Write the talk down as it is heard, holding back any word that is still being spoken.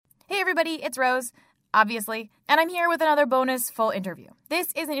everybody, it's Rose, obviously, and I'm here with another bonus full interview. This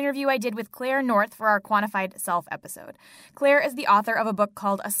is an interview I did with Claire North for our Quantified Self episode. Claire is the author of a book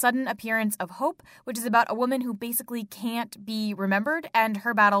called A Sudden Appearance of Hope, which is about a woman who basically can't be remembered and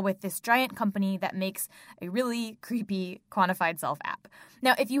her battle with this giant company that makes a really creepy Quantified Self app.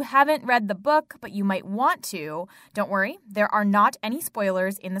 Now, if you haven't read the book, but you might want to, don't worry. There are not any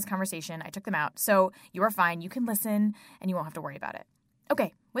spoilers in this conversation. I took them out, so you are fine. You can listen, and you won't have to worry about it.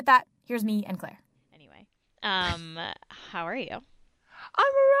 Okay, with that, here's me and Claire. How are you? I'm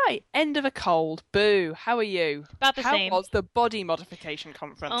all right. End of a cold. Boo. How are you? About the same. How was the body modification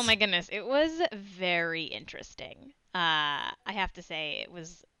conference? Oh my goodness, it was very interesting. I have to say, it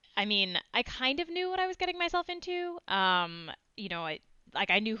was. I mean, I kind of knew what I was getting myself into. I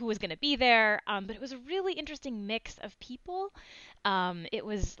knew who was going to be there, but it was a really interesting mix of people. It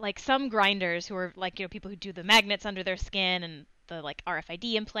was like some grinders who were like, people who do the magnets under their skin and the like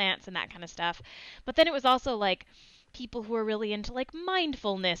RFID implants and that kind of stuff. But then it was also like people who are really into like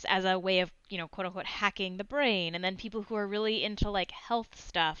mindfulness as a way of, quote unquote, hacking the brain. And then people who are really into like health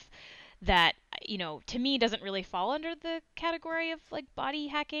stuff that, to me doesn't really fall under the category of like body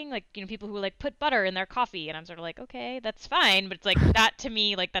hacking. Like, people who like put butter in their coffee, and I'm sort of like, okay, that's fine. But it's like that to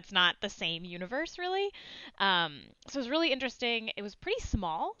me, like that's not the same universe really. So it was really interesting. It was pretty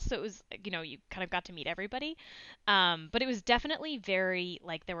small. So it was, you kind of got to meet everybody. But it was definitely very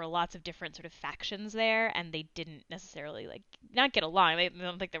like there were lots of different sort of factions there, and they didn't necessarily like not get along. I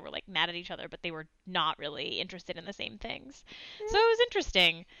don't think they were like mad at each other, but they were not really interested in the same things. So it was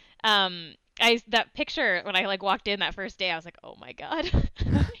interesting. That picture when I like walked in that first day, I was like, oh my God.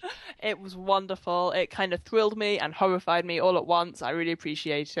 It was wonderful. It kind of thrilled me and horrified me all at once. I really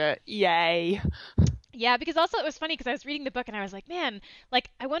appreciate it. Yay. Yeah, because also it was funny because I was reading the book and I was like, man, like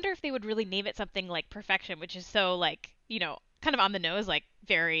I wonder if they would really name it something like perfection, which is so like, kind of on the nose, like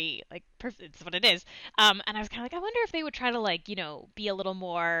very like perfect. It's what it is. And I was kind of like, I wonder if they would try to like, be a little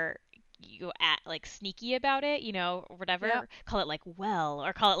more like sneaky about it, or whatever. Yeah. Call it like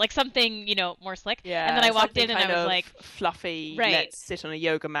or call it like something, more slick. Yeah. And then I walked in and I was like, fluffy. Right. Let's sit on a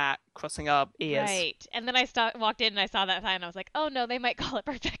yoga mat, crossing our ears. Right. And then I walked in and I saw that sign and I was like, oh no, they might call it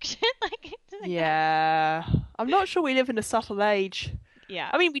perfection. Yeah. I'm not sure we live in a subtle age.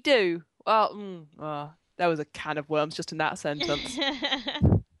 Yeah. I mean, we do. Well, there was a can of worms just in that sentence.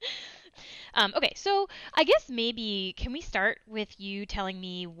 Okay, so I guess maybe can we start with you telling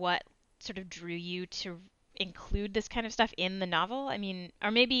me what sort of drew you to include this kind of stuff in the novel? I mean, or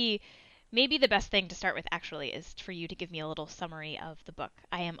maybe the best thing to start with actually is for you to give me a little summary of the book.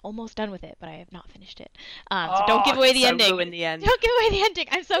 I am almost done with it, but I have not finished it. So don't give away the ending. Ruin the end. Don't give away the ending.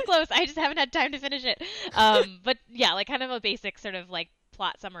 I'm so close. I just haven't had time to finish it. But yeah, like kind of a basic sort of like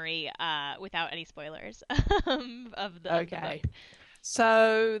plot summary without any spoilers of the book.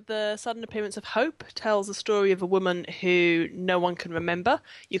 So, The Sudden Appearance of Hope tells the story of a woman who no one can remember.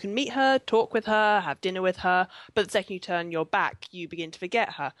 You can meet her, talk with her, have dinner with her, but the second you turn your back, you begin to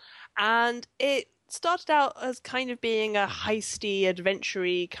forget her. And it started out as kind of being a heisty,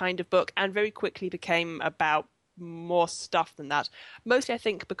 adventure-y kind of book, and very quickly became about more stuff than that. Mostly, I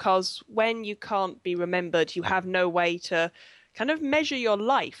think, because when you can't be remembered, you have no way to kind of measure your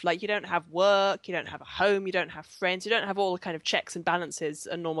life. Like, you don't have work, you don't have a home, you don't have friends, you don't have all the kind of checks and balances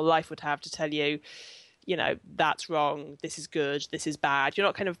a normal life would have to tell you, that's wrong, this is good, this is bad. You're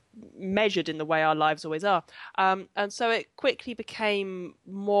not kind of measured in the way our lives always are. And so it quickly became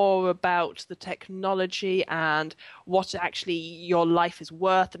more about the technology and what actually your life is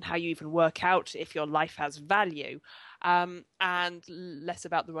worth and how you even work out if your life has value. And less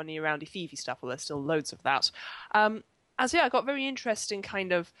about the running around thievy stuff, well, there's still loads of that. And so, I got very interested in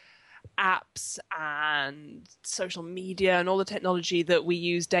kind of apps and social media and all the technology that we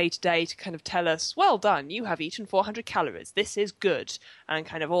use day to day to kind of tell us, well done, you have eaten 400 calories, this is good. And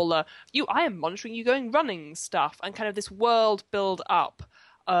kind of all the, I am monitoring you going running stuff, and kind of this world build up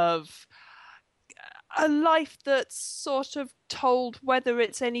of a life that's sort of told whether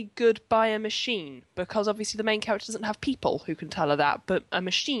it's any good by a machine, because obviously the main character doesn't have people who can tell her that, but a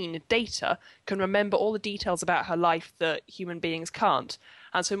machine, data, can remember all the details about her life that human beings can't.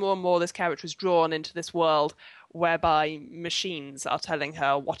 And so more and more this character is drawn into this world whereby machines are telling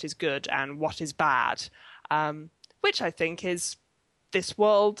her what is good and what is bad, which I think is this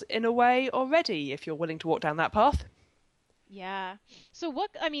world in a way already, if you're willing to walk down that path. Yeah. So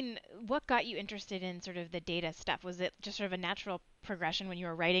what got you interested in sort of the data stuff? Was it just sort of a natural progression when you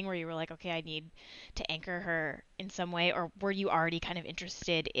were writing where you were like, okay, I need to anchor her in some way? Or were you already kind of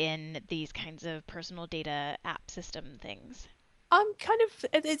interested in these kinds of personal data app system things? I'm kind of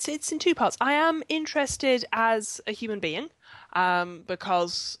it's in two parts. I am interested as a human being,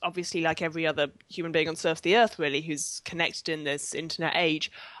 because obviously, like every other human being on surface of the earth, really, who's connected in this internet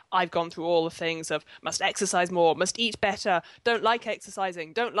age, I've gone through all the things of must exercise more, must eat better, don't like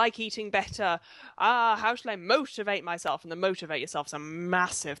exercising, don't like eating better. How shall I motivate myself? And the motivate yourself is a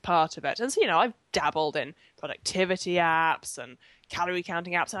massive part of it. And so, I've dabbled in productivity apps and calorie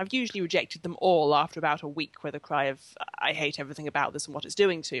counting apps, and I've usually rejected them all after about a week with a cry of I hate everything about this and what it's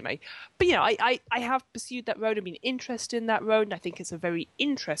doing to me. But I have pursued that road and been interested in that road, and I think it's a very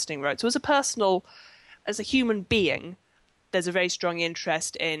interesting road. So as a human being, there's a very strong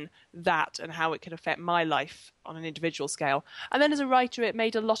interest in that and how it can affect my life on an individual scale. And then as a writer, it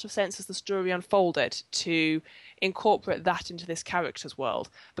made a lot of sense as the story unfolded to incorporate that into this character's world.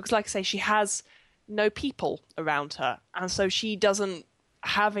 Because like I say, she has no people around her, and so she doesn't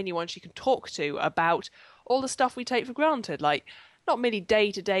have anyone she can talk to about all the stuff we take for granted, like not merely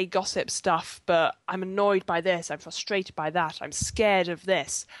day-to-day gossip stuff, but I'm annoyed by this, I'm frustrated by that, I'm scared of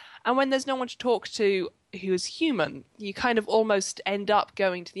this. And when there's no one to talk to who is human, you kind of almost end up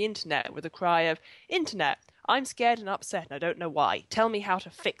going to the internet with a cry of, Internet, I'm scared and upset and I don't know why. Tell me how to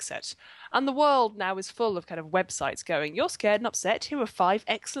fix it. And the world now is full of kind of websites going, you're scared and upset, here are 5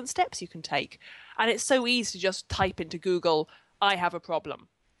 excellent steps you can take. And it's so easy to just type into Google, I have a problem,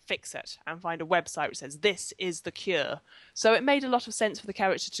 fix it, and find a website which says, this is the cure. So it made a lot of sense for the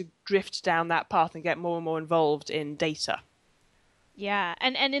character to drift down that path and get more and more involved in data. Yeah,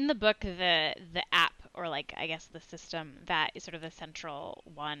 and in the book, the app, or like I guess the system that is sort of the central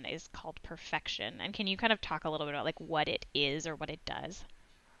one, is called Perfection. And can you kind of talk a little bit about like what it is or what it does?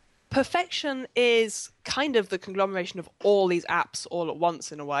 Perfection is kind of the conglomeration of all these apps all at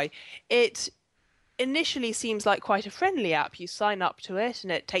once in a way. It initially seems like quite a friendly app. You sign up to it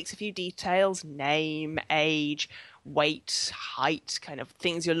and it takes a few details, name, age, weight, height, kind of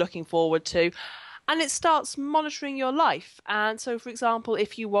things you're looking forward to. And it starts monitoring your life. And so, for example,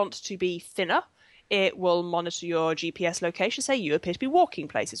 if you want to be thinner, it will monitor your GPS location, say you appear to be walking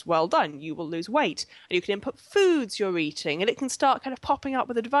places. Well done, you will lose weight. And you can input foods you're eating, and it can start kind of popping up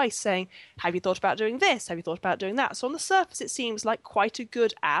with advice saying, have you thought about doing this? Have you thought about doing that? So on the surface, it seems like quite a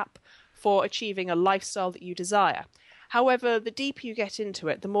good app for achieving a lifestyle that you desire. However, the deeper you get into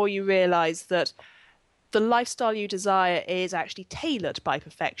it, the more you realize that the lifestyle you desire is actually tailored by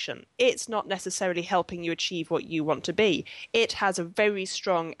perfection. It's not necessarily helping you achieve what you want to be. It has a very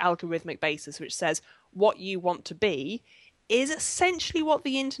strong algorithmic basis which says what you want to be is essentially what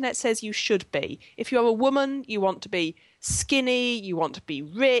the internet says you should be. If you're a woman, you want to be skinny, you want to be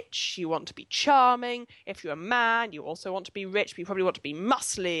rich, you want to be charming. If you're a man, you also want to be rich, but you probably want to be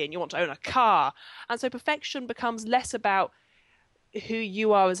muscly and you want to own a car. And so perfection becomes less about who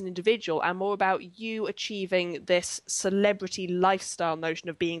you are as an individual and more about you achieving this celebrity lifestyle notion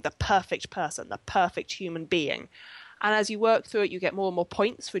of being the perfect person, the perfect human being. And as you work through it, you get more and more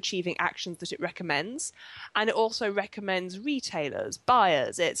points for achieving actions that it recommends. And it also recommends retailers,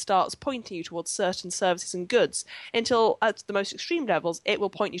 buyers. It starts pointing you towards certain services and goods until at the most extreme levels, it will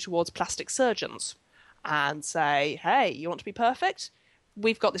point you towards plastic surgeons and say, hey, you want to be perfect?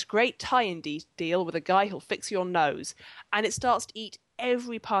 We've got this great tie-in deal with a guy who'll fix your nose. And it starts to eat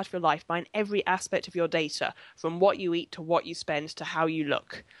every part of your life, mine every aspect of your data, from what you eat to what you spend to how you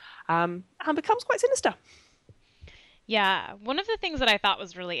look, and becomes quite sinister. Yeah, one of the things that I thought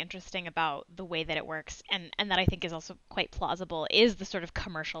was really interesting about the way that it works, and that I think is also quite plausible, is the sort of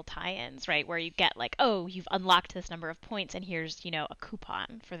commercial tie-ins, right? Where you get like, oh, you've unlocked this number of points, and here's, a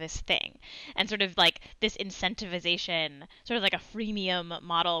coupon for this thing. And sort of like this incentivization, sort of like a freemium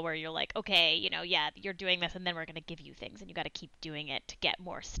model where you're like, okay, yeah, you're doing this, and then we're going to give you things, and you got to keep doing it to get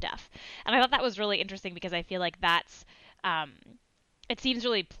more stuff. And I thought that was really interesting because I feel like that's it seems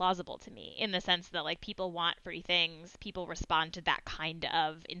really plausible to me in the sense that like people want free things, people respond to that kind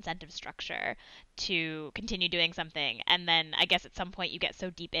of incentive structure to continue doing something, and then I guess at some point you get so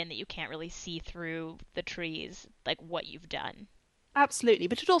deep in that you can't really see through the trees like what you've done. Absolutely,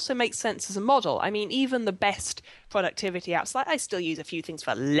 but it also makes sense as a model. I mean, even the best productivity apps, like I still use a few things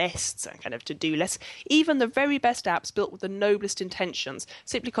for lists and kind of to-do lists, even the very best apps built with the noblest intentions,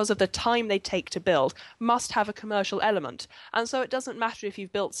 simply because of the time they take to build, must have a commercial element. And so it doesn't matter if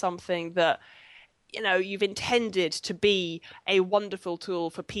you've built something that you've intended to be a wonderful tool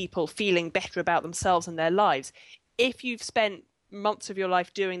for people feeling better about themselves and their lives. If you've spent months of your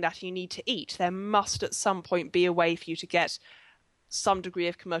life doing that and you need to eat, there must at some point be a way for you to get some degree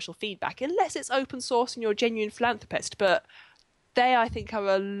of commercial feedback, unless it's open source and you're a genuine philanthropist. But they, I think, are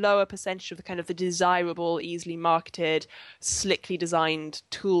a lower percentage of the kind of the desirable, easily marketed, slickly designed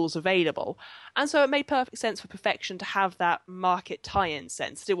tools available. And so it made perfect sense for Perfection to have that market tie-in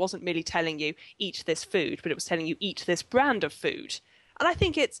sense. That it wasn't merely telling you, eat this food, but it was telling you, eat this brand of food. And I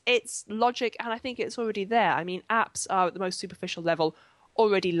think it's logic, and I think it's already there. I mean, apps are at the most superficial level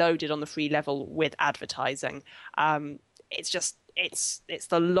already loaded on the free level with advertising. It's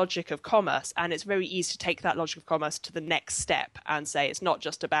the logic of commerce, and it's very easy to take that logic of commerce to the next step and say it's not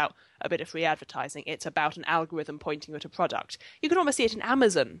just about a bit of free advertising, it's about an algorithm pointing you at a product. You can almost see it in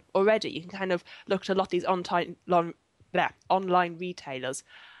Amazon already. You can kind of look at a lot of these online retailers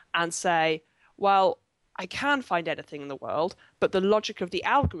and say, well, I can find anything in the world, but the logic of the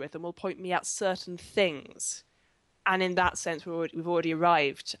algorithm will point me at certain things. And in that sense, we've already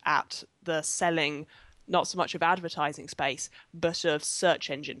arrived at the selling, not so much of advertising space, but of search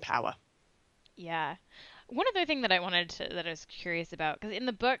engine power. Yeah. One other thing that I was curious about, because in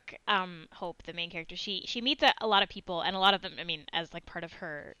the book, Hope, the main character, she meets a lot of people, and a lot of them, I mean, as like part of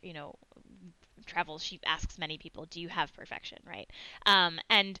her, travels, she asks many people, do you have perfection, right?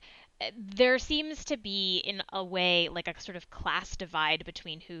 And there seems to be, in a way, like a sort of class divide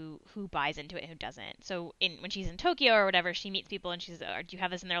between who buys into it and who doesn't. So when she's in Tokyo or whatever, she meets people and she's, do you have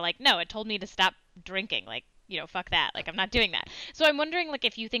this? And they're like, no, it told me to stop drinking. Like, fuck that. Like, I'm not doing that. So I'm wondering, like,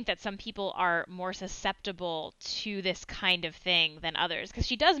 if you think that some people are more susceptible to this kind of thing than others, because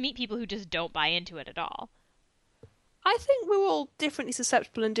she does meet people who just don't buy into it at all. I think we're all differently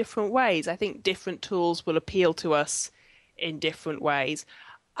susceptible in different ways. I think different tools will appeal to us in different ways.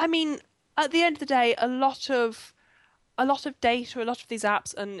 I mean, at the end of the day, a lot of data, a lot of these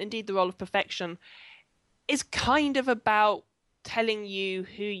apps, and indeed the role of Perfection, is kind of about telling you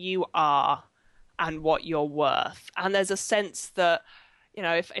who you are and what you're worth. And there's a sense that,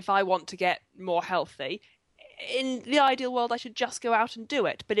 if I want to get more healthy, in the ideal world, I should just go out and do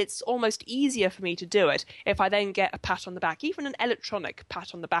it. But it's almost easier for me to do it if I then get a pat on the back, even an electronic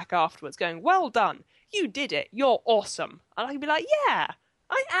pat on the back afterwards, going, well done, you did it, you're awesome. And I can be like, yeah,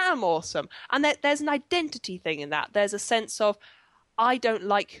 I am awesome. And there's an identity thing in that. There's a sense of, I don't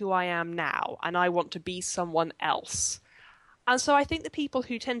like who I am now, and I want to be someone else. And so I think the people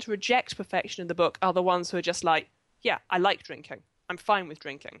who tend to reject Perfection in the book are the ones who are just like, yeah, I like drinking. I'm fine with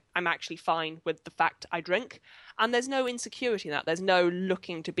drinking. I'm actually fine with the fact I drink. And there's no insecurity in that. There's no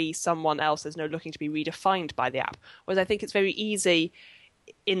looking to be someone else. There's no looking to be redefined by the app. Whereas I think it's very easy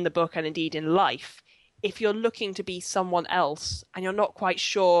in the book, and indeed in life, if you're looking to be someone else and you're not quite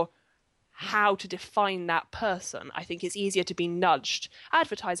sure how to define that person, I think it's easier to be nudged.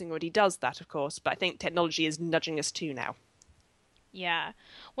 Advertising already does that, of course, but I think technology is nudging us too now. Yeah.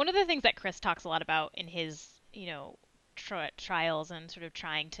 One of the things that Chris talks a lot about in his, trials and sort of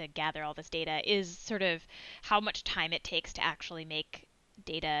trying to gather all this data is sort of how much time it takes to actually make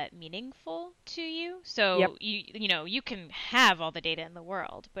data meaningful to you. So Yep. you can have all the data in the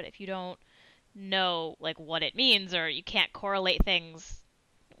world, but if you don't know like what it means, or you can't correlate things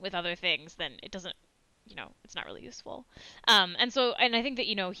with other things, then it doesn't, it's not really useful. And I think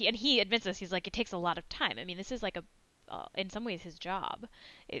that he admits this. He's like, it takes a lot of time. I mean, this is like in some ways his job.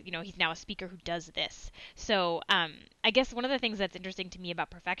 He's now a speaker who does this. So I guess one of the things that's interesting to me about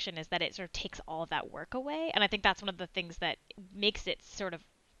Perfection is that it sort of takes all of that work away, and I think that's one of the things that makes it sort of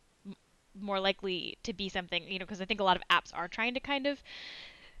more likely to be something, because I think a lot of apps are trying to kind of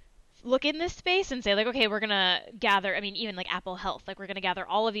look in this space and say, like, okay, we're going to gather, I mean, even like Apple Health, like we're going to gather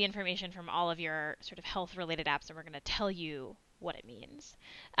all of the information from all of your sort of health related apps, and we're going to tell you what it means.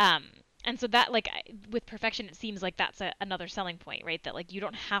 And so that, like, with Perfection, it seems like that's another selling point, right? That, like, you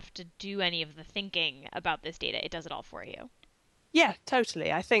don't have to do any of the thinking about this data. It does it all for you. Yeah,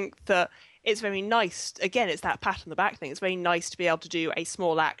 totally. I think that it's very nice. Again, it's that pat on the back thing. It's very nice to be able to do a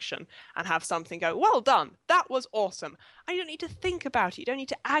small action and have something go, well done, that was awesome. And you don't need to think about it. You don't need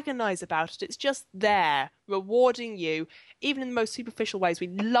to agonize about it. It's just there, rewarding you. Even in the most superficial ways, we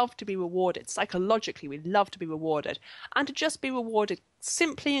love to be rewarded. Psychologically, we love to be rewarded. And to just be rewarded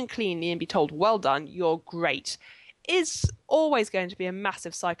simply and cleanly and be told, well done, you're great, is always going to be a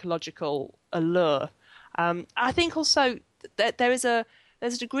massive psychological allure. I think also that there's a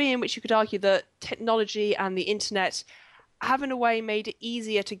degree in which you could argue that technology and the internet have in a way made it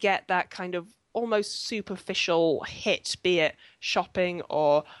easier to get that kind of almost superficial hit, be it shopping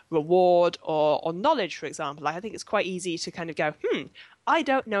or reward or knowledge, for example. I think it's quite easy to kind of go, I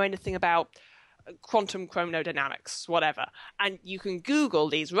don't know anything about quantum chromodynamics, whatever. And you can Google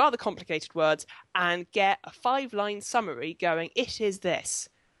these rather complicated words and get a 5-line summary going, it is this.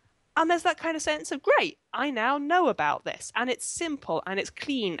 And there's that kind of sense of, great, I now know about this. And it's simple and it's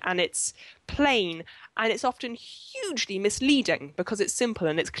clean and it's plain. And it's often hugely misleading because it's simple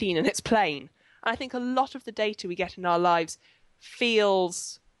and it's clean and it's plain. And I think a lot of the data we get in our lives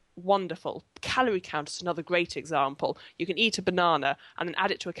feels wonderful. Calorie count is another great example. You can eat a banana and then add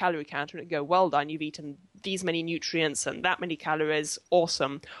it to a calorie counter and it go, well done, you've eaten these many nutrients and that many calories,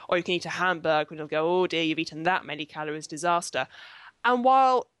 awesome. Or you can eat a hamburger and it'll go, oh dear, you've eaten that many calories, disaster. And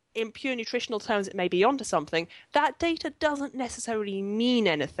while in pure nutritional terms it may be onto something, that data doesn't necessarily mean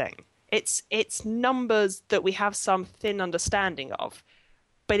anything. It's numbers that we have some thin understanding of,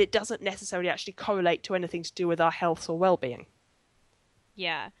 but it doesn't necessarily actually correlate to anything to do with our health or well-being.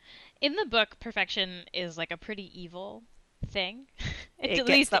 Yeah. In the book, perfection is like a pretty evil thing. It At gets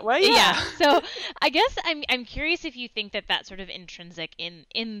least that way, yeah. So I guess I'm curious if you think that that's sort of intrinsic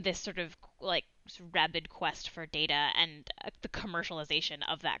in this sort of like rabid quest for data and the commercialization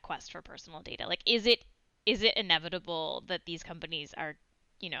of that quest for personal data. Like, is it inevitable that these companies are,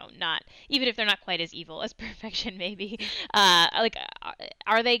 not, even if they're not quite as evil as perfection maybe, like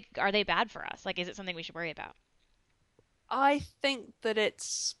are they bad for us? Like, is it something we should worry about? I think that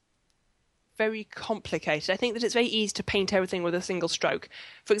it's very complicated. I think that it's very easy to paint everything with a single stroke.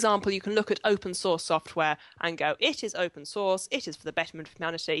 For example, you can look at open source software and go, it is open source, it is for the betterment of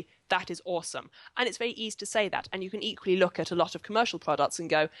humanity, that is awesome. And it's very easy to say that. And you can equally look at a lot of commercial products and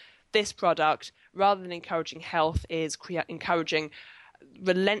go, this product, rather than encouraging health, is encouraging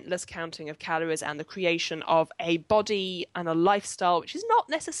relentless counting of calories and the creation of a body and a lifestyle which is not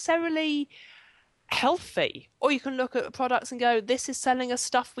necessarily healthy. Or you can look at products and go, this is selling us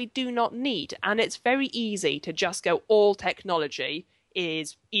stuff we do not need. And it's very easy to just go, all technology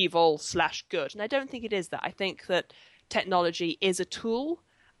is evil/good. And I don't think it is that. I think that technology is a tool.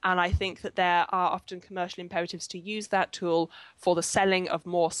 And I think that there are often commercial imperatives to use that tool for the selling of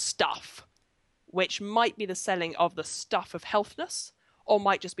more stuff, which might be the selling of the stuff of healthness, or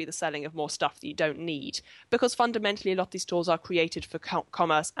might just be the selling of more stuff that you don't need. Because fundamentally, a lot of these tools are created for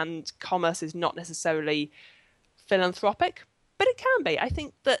commerce, and commerce is not necessarily philanthropic, but it can be. I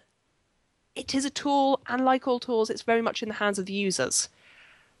think that it is a tool, and like all tools, it's very much in the hands of the users.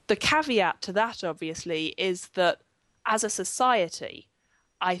 The caveat to that, obviously, is that as a society,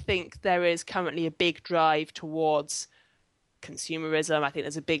 I think there is currently a big drive towards consumerism. I think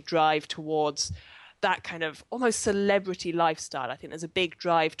there's a big drive towards that kind of almost celebrity lifestyle. I think there's a big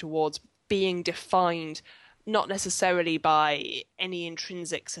drive towards being defined not necessarily by any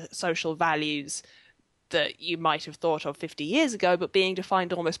intrinsic social values that you might have thought of 50 years ago, but being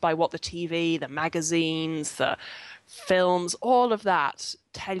defined almost by what the TV, the magazines, the films, all of that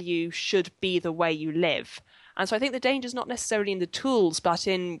tell you should be the way you live. And so I think the danger is not necessarily in the tools, but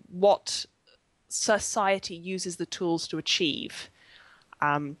in what society uses the tools to achieve.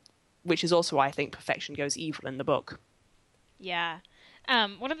 Which is also why I think perfection goes evil in the book. Yeah.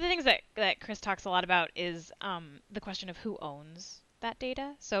 One of the things that Chris talks a lot about is the question of who owns that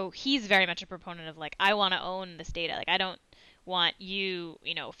data. So he's very much a proponent of, like, I want to own this data. Like, I don't want you,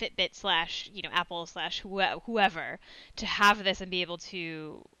 Fitbit / Apple / whoever to have this and be able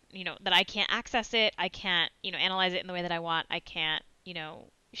to, that I can't access it. I can't, analyze it in the way that I want. I can't,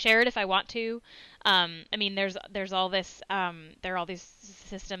 share it if I want to. I mean, there's all this, there are all these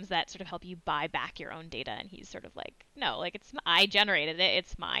systems that sort of help you buy back your own data, and he's sort of like, no, like, I generated it,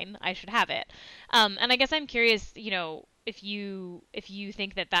 it's mine, I should have it. And I guess I'm curious, if you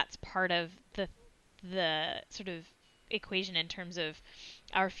think that that's part of the sort of equation in terms of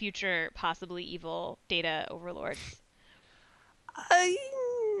our future possibly evil data overlords.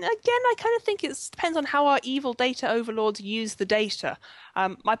 Again, I kind of think it depends on how our evil data overlords use the data.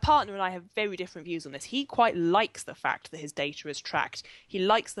 My partner and I have very different views on this. He quite likes the fact that his data is tracked. He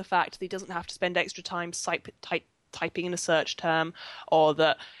likes the fact that he doesn't have to spend extra time typing in a search term, or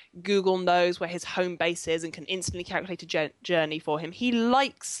that Google knows where his home base is and can instantly calculate a journey for him. He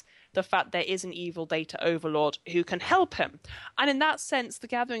likes the fact there is an evil data overlord who can help him. And in that sense, the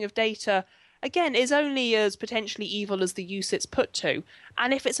gathering of data, again, is only as potentially evil as the use it's put to.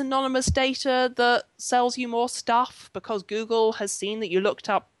 And if it's anonymous data that sells you more stuff because Google has seen that you looked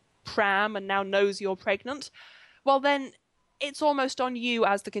up pram and now knows you're pregnant, well, then it's almost on you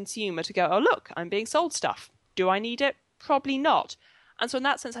as the consumer to go, oh, look, I'm being sold stuff. Do I need it? Probably not. And so in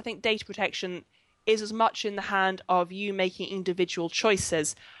that sense, I think data protection is as much in the hand of you making individual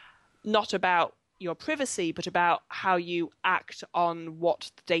choices, not about your privacy, but about how you act on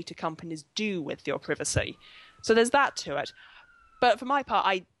what the data companies do with your privacy. So there's that to it. But for my part,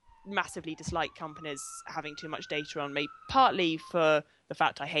 I massively dislike companies having too much data on me, partly for the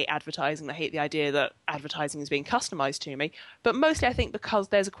fact I hate advertising. I hate the idea that advertising is being customized to me. But mostly I think because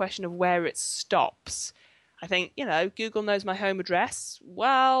there's a question of where it stops. I think, Google knows my home address.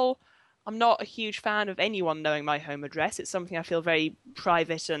 Well, I'm not a huge fan of anyone knowing my home address. It's something I feel very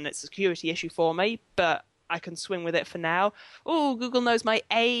private and it's a security issue for me, but I can swing with it for now. Oh, Google knows my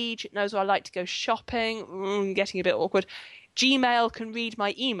age. It knows where I like to go shopping. Getting a bit awkward. Gmail can read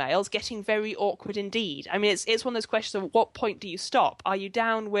my emails, getting very awkward indeed. I mean, it's one of those questions of what point do you stop? Are you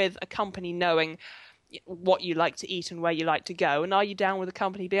down with a company knowing what you like to eat and where you like to go? And are you down with a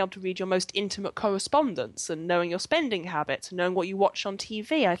company being able to read your most intimate correspondence and knowing your spending habits and knowing what you watch on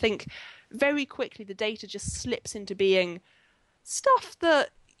TV? I think very quickly the data just slips into being stuff that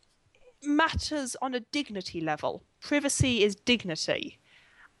matters on a dignity level. Privacy is dignity.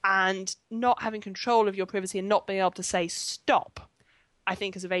 And not having control of your privacy and not being able to say stop, I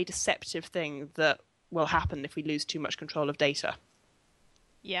think is a very deceptive thing that will happen if we lose too much control of data.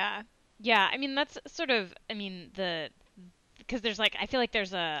 Yeah. Yeah, I mean, that's sort of, because there's I feel like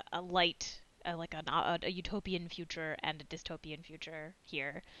there's a light, a utopian future and a dystopian future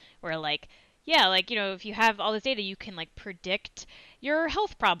here, where if you have all this data, you can predict your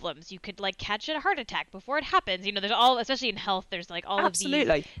health problems. You could catch a heart attack before it happens. There's all, especially in health, there's all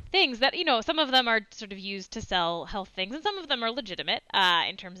Absolutely. of these things that, some of them are sort of used to sell health things and some of them are legitimate,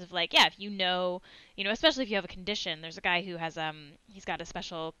 in terms of if especially if you have a condition. There's a guy who has, he's got a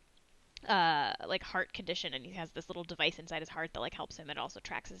special heart condition, and he has this little device inside his heart that helps him. It also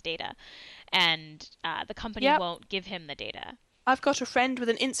tracks his data, and the company won't give him the data. I've got a friend with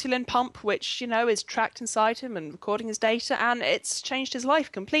an insulin pump which is tracked inside him and recording his data, and it's changed his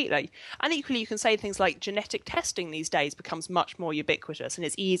life completely. And equally you can say things like genetic testing these days becomes much more ubiquitous, and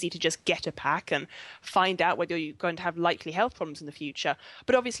it's easy to just get a pack and find out whether you're going to have likely health problems in the future.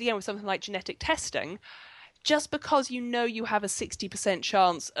 But obviously with something like genetic testing, just because you have a 60%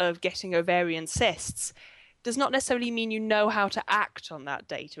 chance of getting ovarian cysts does not necessarily mean you know how to act on that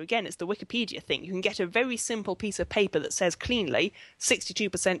data. Again, it's the Wikipedia thing. You can get a very simple piece of paper that says cleanly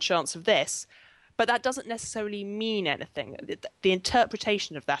 62% chance of this, but that doesn't necessarily mean anything. The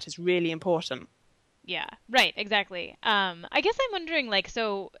interpretation of that is really important. Yeah, right, exactly. I guess I'm wondering,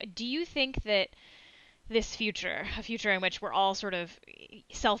 so do you think that this future, a future in which we're all sort of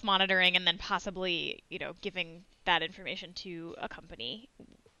self-monitoring and then possibly, giving that information to a company,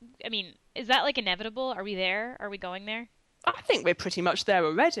 I mean, is that inevitable? Are we there? Are we going there? I think we're pretty much there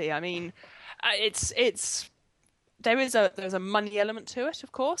already. I mean, there's a money element to it,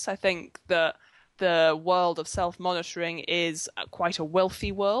 of course. I think that the world of self-monitoring is quite a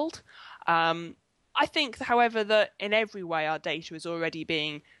wealthy world. I think, however, that in every way our data is already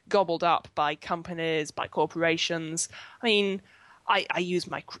being gobbled up by companies, by corporations. I mean, I use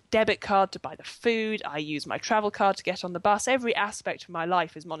my debit card to buy the food. I use my travel card to get on the bus. Every aspect of my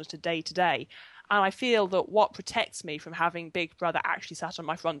life is monitored day to day. And I feel that what protects me from having Big Brother actually sat on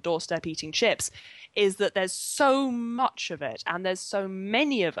my front doorstep eating chips is that there's so much of it and there's so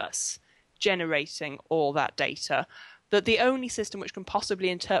many of us generating all that data that the only system which can possibly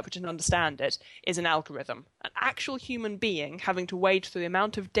interpret and understand it is an algorithm. An actual human being having to wade through the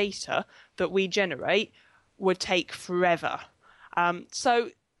amount of data that we generate would take forever. So,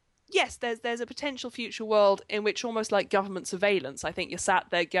 yes, there's a potential future world in which, almost like government surveillance, I think you're sat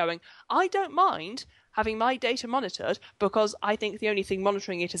there going, I don't mind having my data monitored because I think the only thing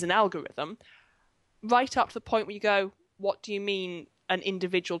monitoring it is an algorithm, right up to the point where you go, what do you mean an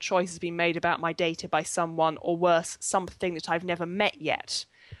individual choice has been made about my data by someone, or worse, something that I've never met yet?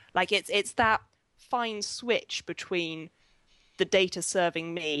 It's that fine switch between the data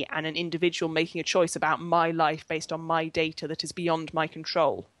serving me and an individual making a choice about my life based on my data that is beyond my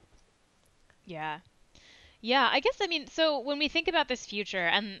control. Yeah. Yeah, I guess, so when we think about this future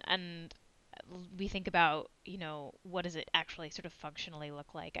and we think about, what does it actually sort of functionally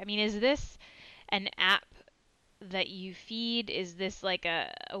look like? I mean, is this an app that you feed? Is this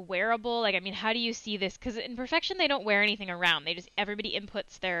a wearable? How do you see this? Because in Perfection, they don't wear anything around. Everybody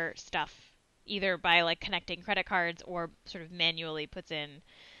inputs their stuff either by connecting credit cards or sort of manually puts in,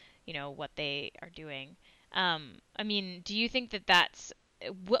 what they are doing. Do you think that that's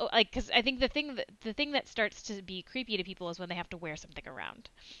because I think the thing that starts to be creepy to people is when they have to wear something around.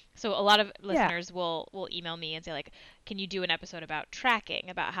 So a lot of listeners will email me and say can you do an episode about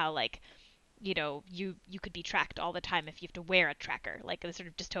tracking, about how you could be tracked all the time if you have to wear a tracker, the sort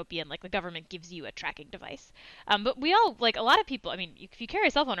of dystopian, the government gives you a tracking device. But we all, a lot of people, if you carry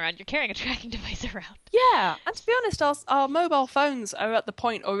a cell phone around, you're carrying a tracking device around. Yeah, and to be honest, our mobile phones are at the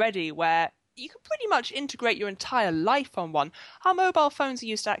point already where you can pretty much integrate your entire life on one. Our mobile phones are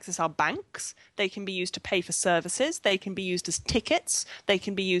used to access our banks. They can be used to pay for services. They can be used as tickets. They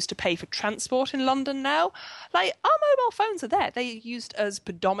can be used to pay for transport in London now. Like, our mobile phones are there. They're used as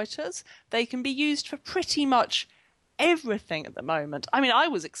pedometers. They can be used for pretty much everything at the moment. I mean, I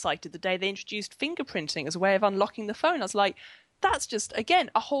was excited the day they introduced fingerprinting as a way of unlocking the phone. I was like, that's just, again,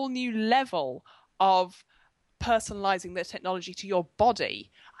 a whole new level of personalizing the technology to your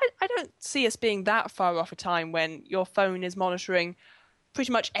body. I don't see us being that far off a time when your phone is monitoring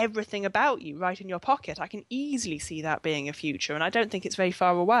pretty much everything about you right in your pocket. I can easily see that being a future, and I don't think it's very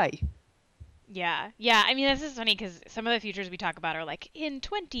far away. Yeah, yeah. I mean, this is funny because some of the futures we talk about are like in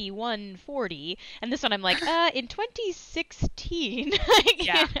 2140, and this one I'm like, in 2016.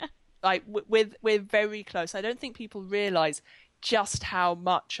 Yeah, like we're very close. I don't think people realize just how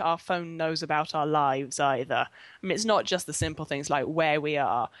much our phone knows about our lives either. I mean, it's not just the simple things like where we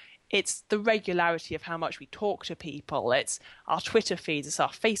are. It's the regularity of how much we talk to people. It's our Twitter feeds, it's our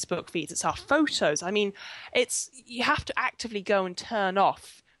Facebook feeds, it's our photos. I mean, you have to actively go and turn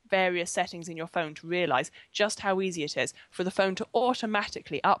off various settings in your phone to realize just how easy it is for the phone to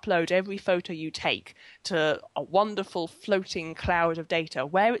automatically upload every photo you take to a wonderful floating cloud of data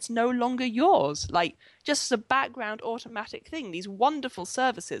where it's no longer yours. Like, just as a background automatic thing, these wonderful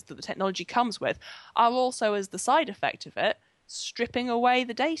services that the technology comes with are also, as the side effect of it, stripping away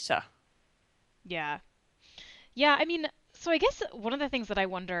the data. Yeah. Yeah, I mean, so I guess one of the things that I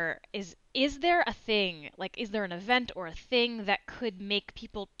wonder is there a thing, like, is there an event or a thing that could make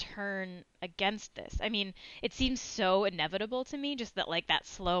people turn against this? I mean, it seems so inevitable to me, just that, like, that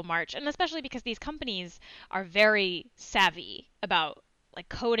slow march, and especially because these companies are very savvy about, like,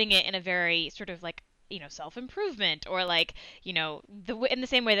 coding it in a very sort of, like, self-improvement or like, in the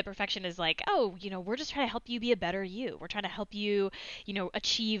same way that perfection is like, oh, we're just trying to help you be a better you. We're trying to help you,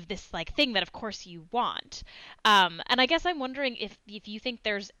 achieve this like thing that of course you want. And I guess I'm wondering if you think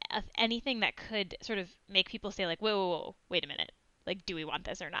there's anything that could sort of make people say like, whoa, wait a minute. Like, do we want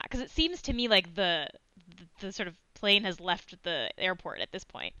this or not? Because it seems to me like the sort of plane has left the airport at this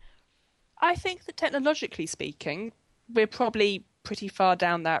point. I think that technologically speaking, we're probably pretty far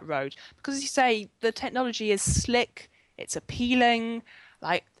down that road because, as you say, the technology is slick, it's appealing.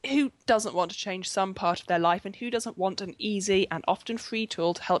 Like, who doesn't want to change some part of their life, and who doesn't want an easy and often free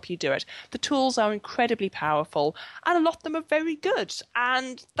tool to help you do it? The tools are incredibly powerful, and a lot of them are very good,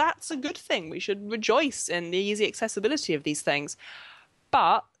 and that's a good thing. We should rejoice in the easy accessibility of these things.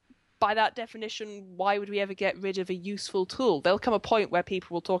 But by that definition, why would we ever get rid of a useful tool? There'll come a point where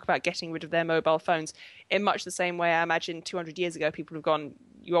people will talk about getting rid of their mobile phones in much the same way I imagine 200 years ago people have gone,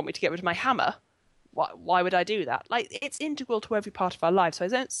 you want me to get rid of my hammer? Why would I do that? Like, it's integral to every part of our life, so I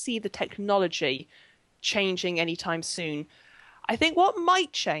don't see the technology changing anytime soon. I think what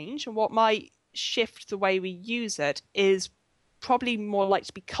might change and what might shift the way we use it is probably more likely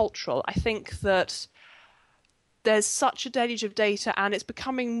to be cultural. I think that there's such a deluge of data, and it's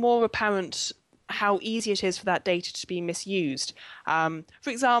becoming more apparent how easy it is for that data to be misused. For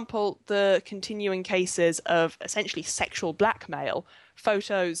example, the continuing cases of essentially sexual blackmail,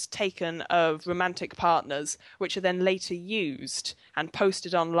 photos taken of romantic partners, which are then later used and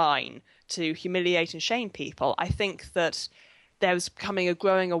posted online to humiliate and shame people. I think that there's becoming a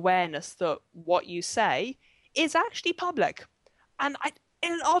growing awareness that what you say is actually public. And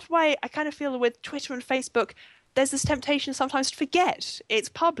in an odd way, I kind of feel with Twitter and Facebook, there's this temptation sometimes to forget it's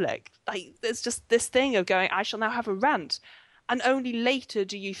public. Like, there's just this thing of going, I shall now have a rant. And only later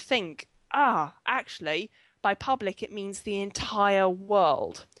do you think, actually, by public, it means the entire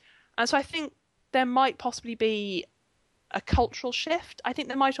world. And so I think there might possibly be a cultural shift. I think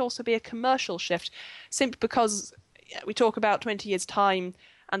there might also be a commercial shift, simply because we talk about 20 years' time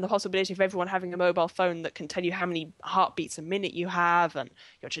and the possibility of everyone having a mobile phone that can tell you how many heartbeats a minute you have and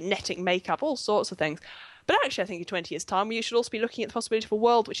your genetic makeup, all sorts of things. But actually, I think in 20 years' time, we should also be looking at the possibility of a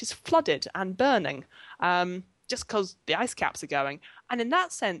world which is flooded and burning, just because the ice caps are going. And in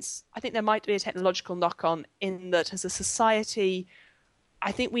that sense, I think there might be a technological knock-on in that as a society,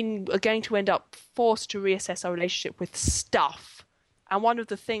 I think we are going to end up forced to reassess our relationship with stuff. And one of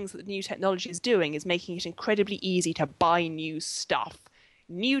the things that the new technology is doing is making it incredibly easy to buy new stuff.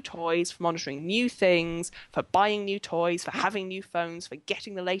 New toys, for monitoring new things, for buying new toys, for having new phones, for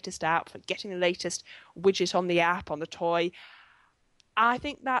getting the latest app, for getting the latest widget on the app, on the toy. I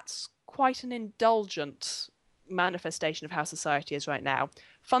think that's quite an indulgent manifestation of how society is right now.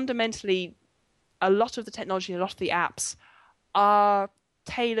 Fundamentally, a lot of the technology, a lot of the apps are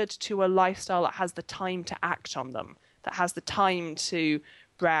tailored to a lifestyle that has the time to act on them, that has the time to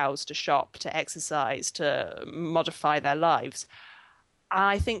browse, to shop, to exercise, to modify their lives.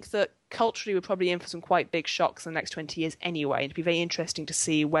 I think that culturally we're probably in for some quite big shocks in the next 20 years anyway. And it'd be very interesting to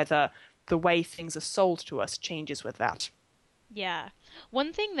see whether the way things are sold to us changes with that. Yeah.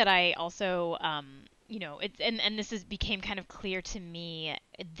 One thing that I also, it's and this is became kind of clear to me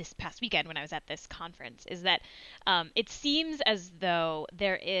this past weekend when I was at this conference, is that it seems as though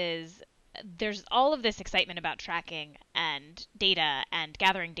there's all of this excitement about tracking and data and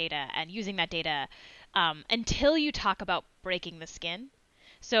gathering data and using that data until you talk about breaking the skin.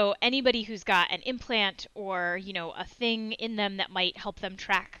 So anybody who's got an implant or, a thing in them that might help them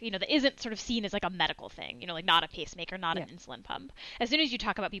track, that isn't sort of seen as like a medical thing, like not a pacemaker, not an insulin pump. As soon as you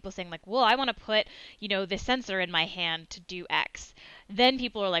talk about people saying like, well, I want to put, this sensor in my hand to do X, then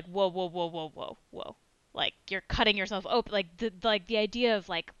people are like, whoa, whoa, whoa, whoa, whoa, whoa. Like you're cutting yourself open. Like the idea of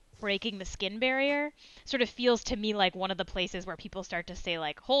like breaking the skin barrier sort of feels to me like one of the places where people start to say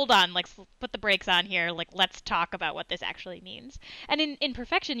like, hold on, like put the brakes on here, like let's talk about what this actually means. And in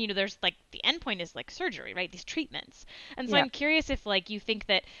perfection, there's like the end point is like surgery, right? These treatments. And so I'm curious if like you think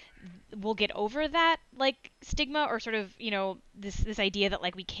that we'll get over that like stigma or sort of, this idea that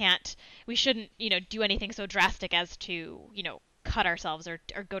like we shouldn't, do anything so drastic as to, cut ourselves or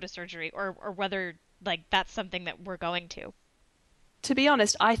go to surgery or whether like that's something that we're going to. To be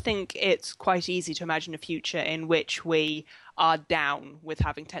honest, I think it's quite easy to imagine a future in which we are down with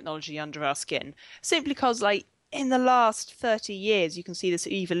having technology under our skin. Simply because, like, in the last 30 years, you can see this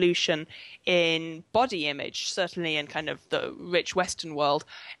evolution in body image, certainly in kind of the rich Western world,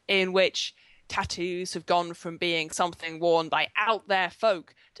 in which tattoos have gone from being something worn by out there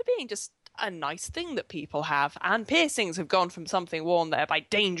folk to being just a nice thing that people have. And piercings have gone from something worn there by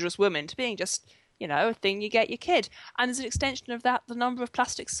dangerous women to being just a thing you get your kid. And as an extension of that, the number of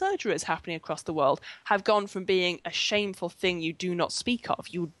plastic surgeries happening across the world have gone from being a shameful thing you do not speak of,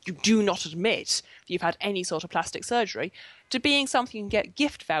 you do not admit if you've had any sort of plastic surgery, to being something you can get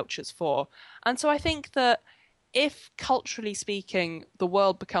gift vouchers for. And so I think that if, culturally speaking, the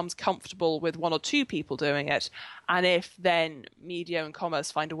world becomes comfortable with one or two people doing it, and if then media and commerce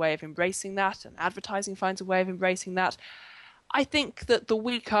find a way of embracing that, and advertising finds a way of embracing that, I think that the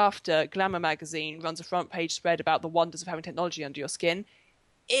week after Glamour magazine runs a front page spread about the wonders of having technology under your skin,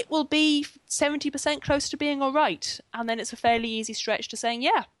 it will be 70% close to being all right. And then it's a fairly easy stretch to saying,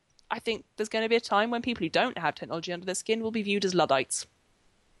 yeah, I think there's going to be a time when people who don't have technology under their skin will be viewed as Luddites.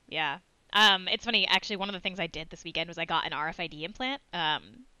 Yeah. It's funny, actually, one of the things I did this weekend was I got an RFID implant,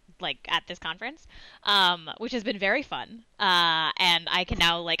 like at this conference, which has been very fun. And I can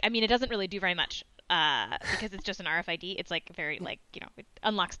now it doesn't really do very much. Because it's just an RFID. It's like very it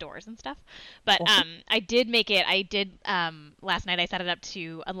unlocks doors and stuff. But I did last night I set it up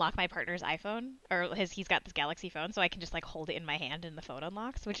to unlock my partner's iPhone, or he's got this Galaxy phone, so I can just like hold it in my hand and the phone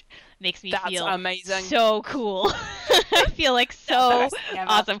unlocks, which makes me feel amazing. So cool. I feel like so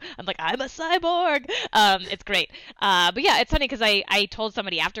awesome. I'm like, I'm a cyborg. It's great. But yeah, it's funny because I told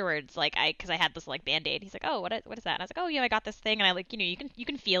somebody afterwards, because I had this like Band-Aid. He's like, oh, what is that? And I was like, oh yeah, I got this thing, and I like, you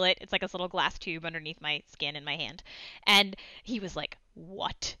can feel it. It's like this little glass tube underneath my skin in my hand. And he was like,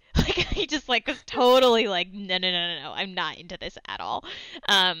 what? Like he just like was totally like, no, I'm not into this at all.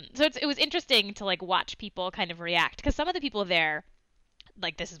 So it was interesting to like watch people kind of react, because some of the people there,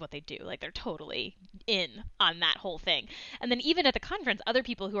 like, this is what they do. Like, they're totally in on that whole thing. And then even at the conference, other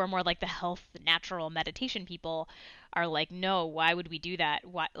people who are more like the health, natural meditation people are like, no, why would we do that?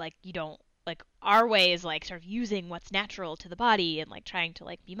 What, like, you don't, like, our way is like sort of using what's natural to the body and like trying to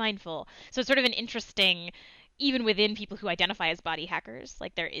like be mindful. So it's sort of an interesting, even within people who identify as body hackers,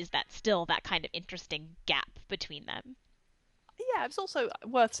 like there is that still that kind of interesting gap between them. Yeah, it's also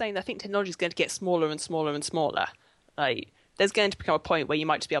worth saying that I think technology is going to get smaller and smaller and smaller. Like, there's going to become a point where you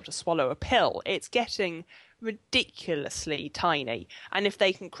might just be able to swallow a pill. It's getting ridiculously tiny. And if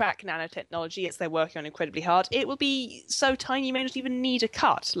they can crack nanotechnology, as they're working on incredibly hard, it will be so tiny you may not even need a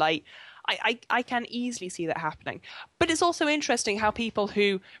cut. Like, I can easily see that happening. But it's also interesting how people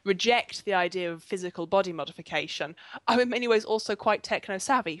who reject the idea of physical body modification are in many ways also quite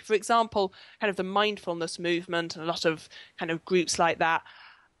techno-savvy. For example, kind of the mindfulness movement and a lot of kind of groups like that.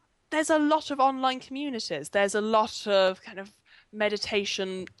 There's a lot of online communities. There's a lot of kind of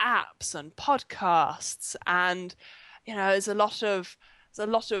meditation apps and podcasts, and there's a lot of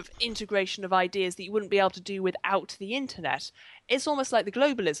integration of ideas that you wouldn't be able to do without the internet. It's almost like the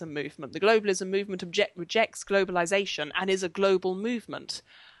globalism movement. The globalism movement rejects globalization and is a global movement.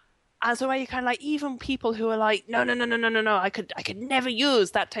 As a way, you kind of like, even people who are like, no, I could never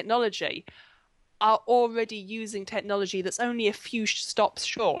use that technology, are already using technology that's only a few stops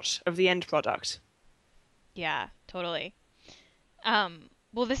short of the end product. Yeah, totally.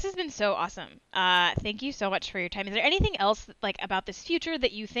 Well, this has been so awesome. Thank you so much for your time. Is there anything else like about this future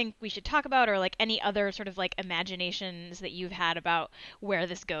that you think we should talk about, or like any other sort of like imaginations that you've had about where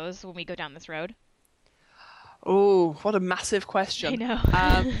this goes when we go down this road? Oh, what a massive I question. know.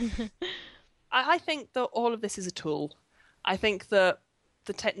 I think that all of this is a tool. I think that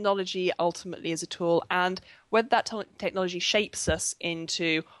the technology ultimately is a tool, and whether that technology shapes us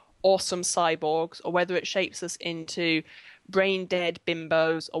into awesome cyborgs, or whether it shapes us into brain dead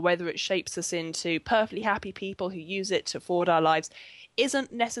bimbos, or whether it shapes us into perfectly happy people who use it to forward our lives,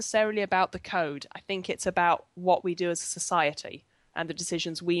 isn't necessarily about the code. I think it's about what we do as a society and the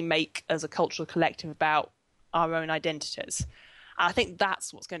decisions we make as a cultural collective about our own identities. And I think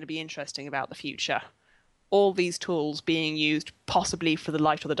that's what's going to be interesting about the future. All these tools being used possibly for the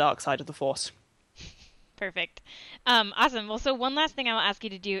light or the dark side of the Force. Perfect. Awesome. Well, so one last thing I'll ask you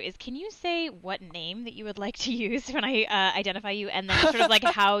to do is, can you say what name that you would like to use when I identify you, and then sort of like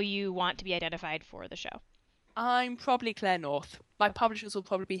how you want to be identified for the show? I'm probably Claire North. My publishers will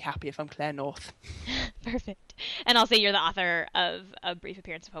probably be happy if I'm Claire North. Perfect. And I'll say you're the author of A Brief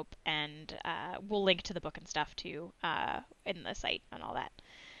Appearance of Hope, and we'll link to the book and stuff too in the site and all that.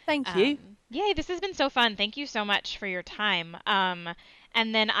 Thank you. Yay, this has been so fun. Thank you so much for your time.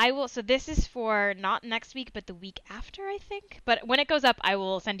 And then I will, so this is for not next week, but the week after, I think. But when it goes up, I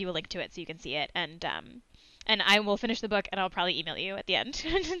will send you a link to it so you can see it. And I will finish the book, and I'll probably email you at the end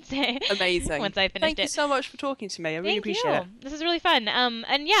and say, Amazing. once I finished Thank it. you so much for talking to me. I really Thank appreciate you. it. This is really fun.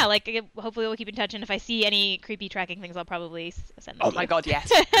 And yeah, like hopefully we'll keep in touch. And if I see any creepy tracking things, I'll probably send them Oh to my you. God, yes.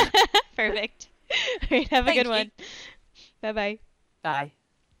 Perfect. All right, have a Thank good you. one. Bye bye. Bye.